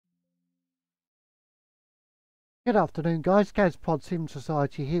Good afternoon guys, GazPod Sim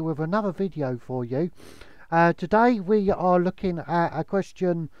Society here with another video for you. Today we are looking at a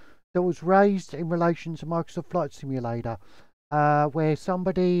question that was raised in relation to Microsoft Flight Simulator, where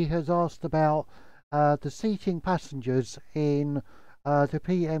somebody has asked about the seating passengers in the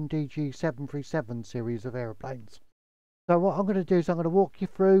PMDG 737 series of aeroplanes. So what I'm going to do is I'm going to walk you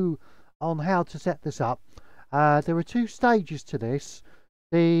through on how to set this up. There are two stages to this.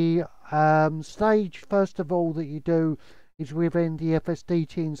 The stage, first of all, that you do is within the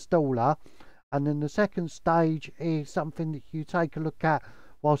FSDT installer, and then the second stage is something that you take a look at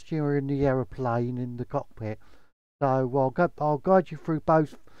whilst you're in the aeroplane in the cockpit. So I'll guide you through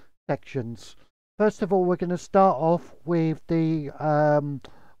both sections. First of all, we're going to start off with the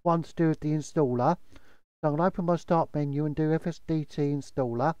one to do with the installer. So I'm going to open my start menu and do FSDT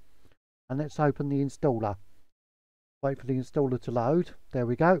installer, and let's open the installer. Wait for the installer to load. There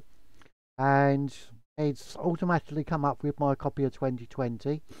we go. And it's automatically come up with my copy of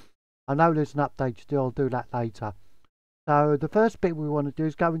 2020. I know there's an update to do, I'll do that later. So the first bit we want to do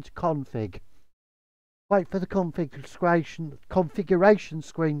is go into config. Wait for the configuration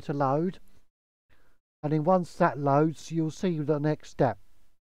screen to load. And then once that loads, you'll see the next step.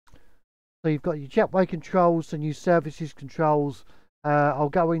 So you've got your jetway controls and your services controls. I'll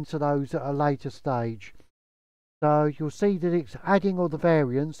go into those at a later stage. So you'll see that it's adding all the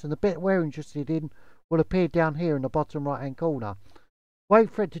variants, and the bit we're interested in will appear down here in the bottom right hand corner.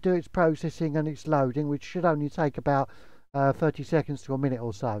 Wait for it to do its processing and its loading, which should only take about 30 seconds to a minute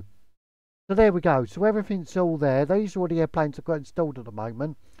or so. So there we go. So everything's all there. These are all the airplanes I've got installed at the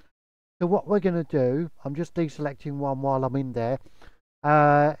moment. So what we're going to do, I'm just deselecting one while I'm in there,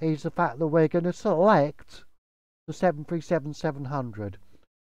 is the fact that we're going to select the 737-700.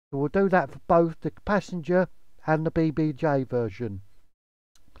 So we'll do that for both the passenger and the BBJ version,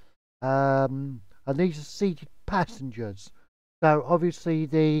 and these are seated passengers. So obviously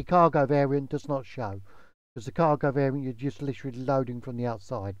the cargo variant does not show, because the cargo variant you're just literally loading from the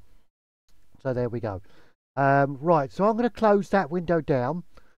outside. So there we go. Right, so I'm going to close that window down.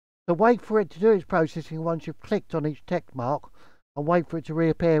 So wait for it to do its processing once you've clicked on each tick mark, and wait for it to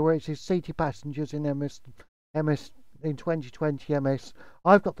reappear where it says seated passengers in MS in 2020 MS.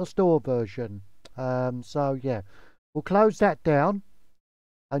 I've got the store version. So yeah, we'll close that down,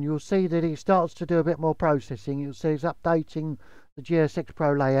 and you'll see that it starts to do a bit more processing. You'll see it's updating the GSX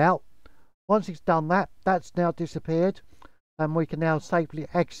Pro layout. Once it's done that, that's now disappeared, and we can now safely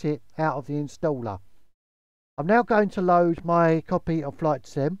exit out of the installer. I'm now going to load my copy of Flight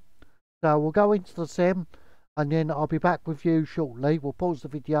Sim. So we'll go into the sim, and then I'll be back with you shortly. We'll pause the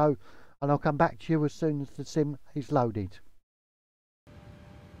video and I'll come back to you as soon as the sim is loaded.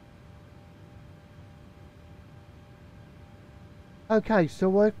 Okay, so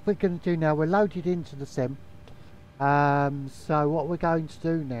what we're going to do now, we're loaded into the sim. So what we're going to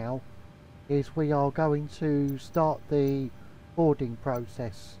do now is we are going to start the boarding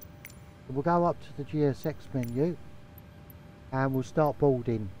process. So we'll go up to the GSX menu and we'll start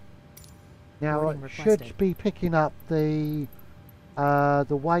boarding. Now it should be picking up the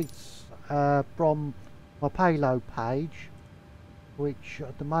weights from my payload page, which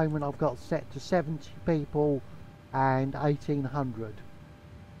at the moment I've got set to 70 people and 1800,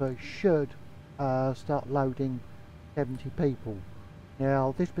 so it should start loading 70 people.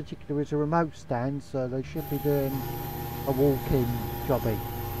 Now this particular is a remote stand, so they should be doing a walk-in jobby.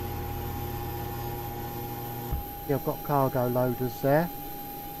 Yeah, I've got cargo loaders there.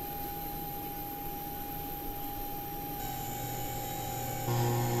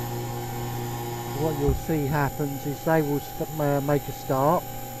 What you'll see happens is they will make a start.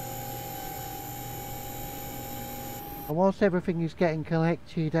 And whilst everything is getting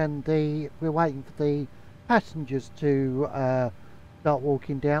connected and we're waiting for the passengers to start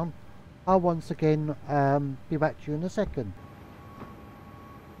walking down, I'll once again be back to you in a second.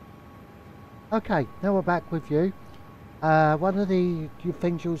 Okay, now we're back with you. One of the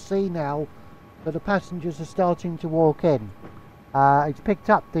things you'll see now that the passengers are starting to walk in. It's picked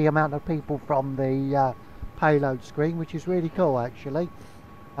up the amount of people from the payload screen, which is really cool actually.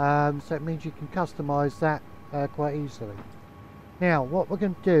 So it means you can customize that quite easily. Now what we're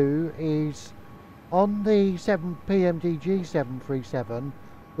going to do is, on the PMDG 737,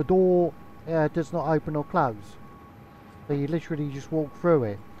 the door does not open or close, so you literally just walk through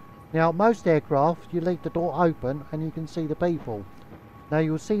it. Now most aircraft you leave the door open and you can see the people. Now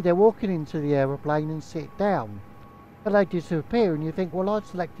you'll see they're walking into the aeroplane and sit down, but they disappear and you think, well, I've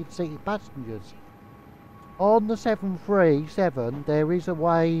selected seated passengers. On the 737 there is a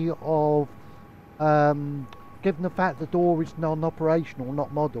way of given the fact the door is non-operational,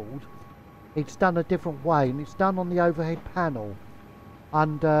 not modelled, it's done a different way, and it's done on the overhead panel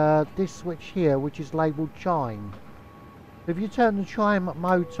under this switch here, which is labelled chime. If you turn the chime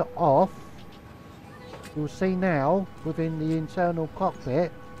motor off, you'll see now within the internal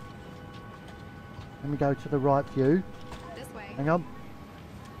cockpit. Let me go to the right view. This way. Hang on.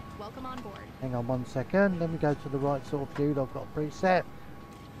 Welcome on board. Hang on 1 second. Let me go to the right sort of view that I've got preset.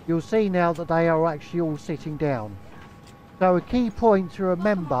 You'll see now that they are actually all sitting down. So a key point to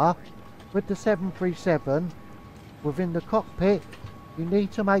remember with the 737, within the cockpit, you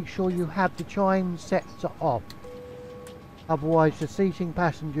need to make sure you have the chime set to off. Otherwise the seating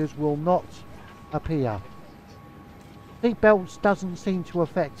passengers will not appear. Seat belts doesn't seem to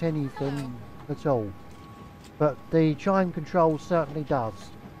affect anything at all, but the chime control certainly does.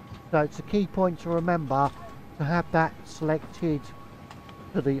 So it's a key point to remember to have that selected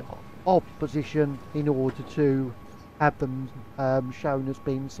to the off position in order to have them shown as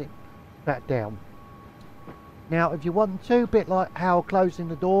being sat down. Now if you want to, a bit like how closing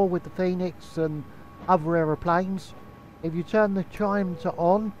the door with the Phoenix and other aeroplanes, if you turn the chime to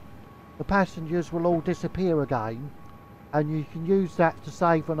on, the passengers will all disappear again, and you can use that to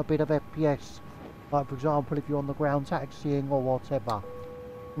save on a bit of FPS, like for example if you're on the ground taxiing or whatever.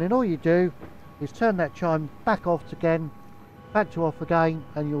 And then all you do is turn that chime back off again, back to off again,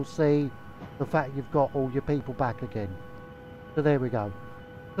 and you'll see the fact you've got all your people back again. So there we go.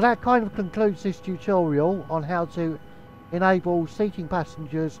 So that kind of concludes this tutorial on how to enable seating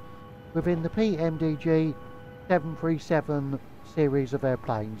passengers within the PMDG 737 series of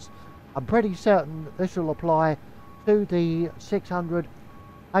airplanes. I'm pretty certain that this will apply to the 600,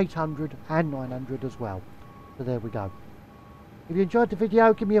 800 and 900 as well. So there we go. If you enjoyed the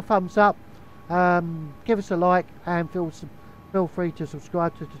video, give me a thumbs up, give us a like, and feel free to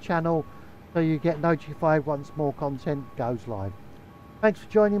subscribe to the channel so you get notified once more content goes live. Thanks for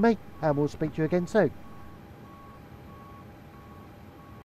joining me, and we'll speak to you again soon.